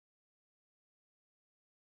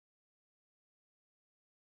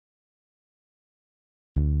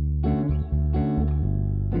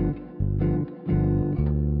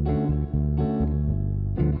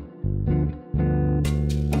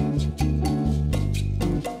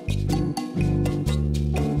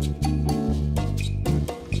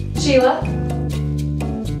Sheila.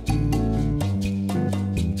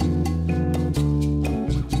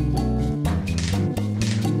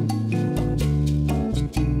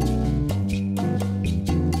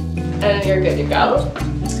 And you're good to go.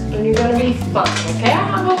 And you're gonna be fine, okay?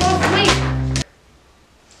 I'll go sleep.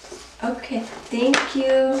 Okay, thank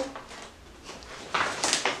you.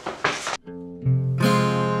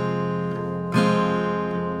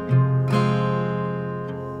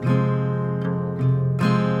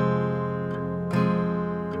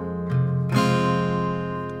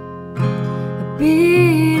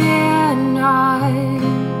 Beating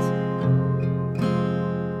heart,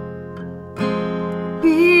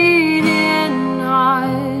 beating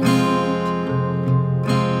heart.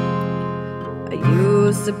 I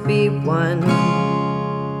used to be one,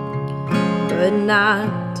 but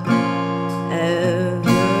not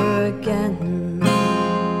ever again.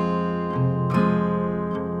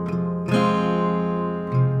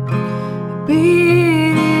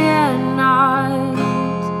 Beating heart,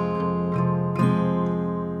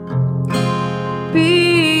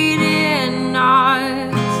 beating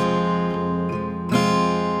heart.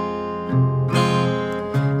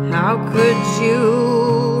 How could you,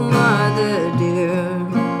 mother dear?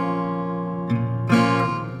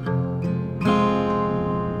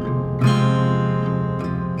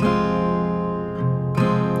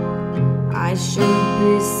 I should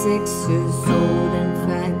be 6 years old, in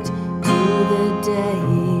fact, to the day.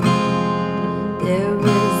 There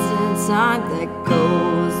isn't time that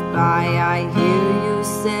goes by. I hear you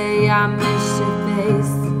say I miss your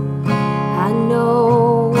face. I know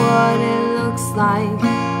what it looks like,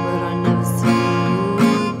 but I'll never see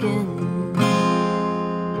you again.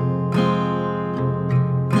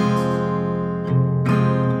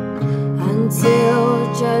 Until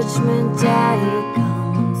Judgment Day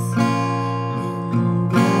comes in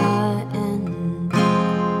the end.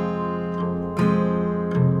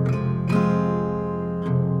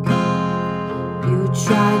 You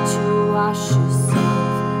try to wash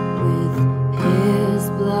yourself with his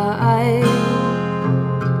blood.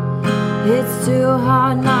 It's too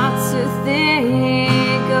hard not to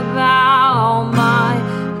think about my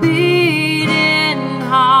beating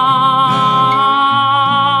heart.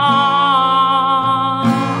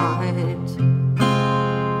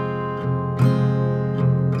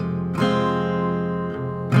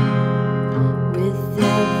 With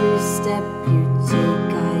every step you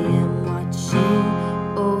take, I am watching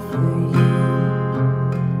over you.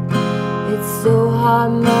 It's so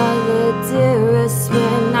hard, mother dearest,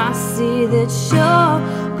 when I see that you're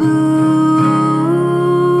blue.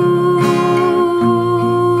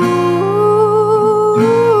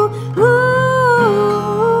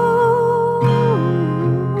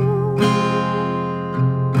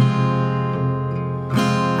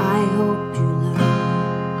 I hope you learn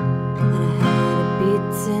that I had a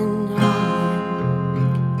beating heart.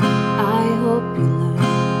 I hope you learn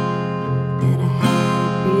that I had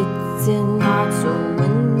a beating heart. So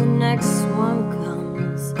when the next one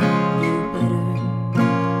comes, you better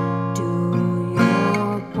do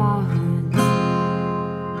your part.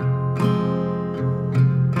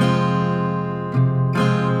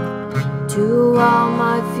 To all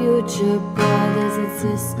my future brothers and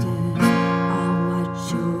sisters, I'll watch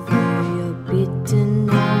over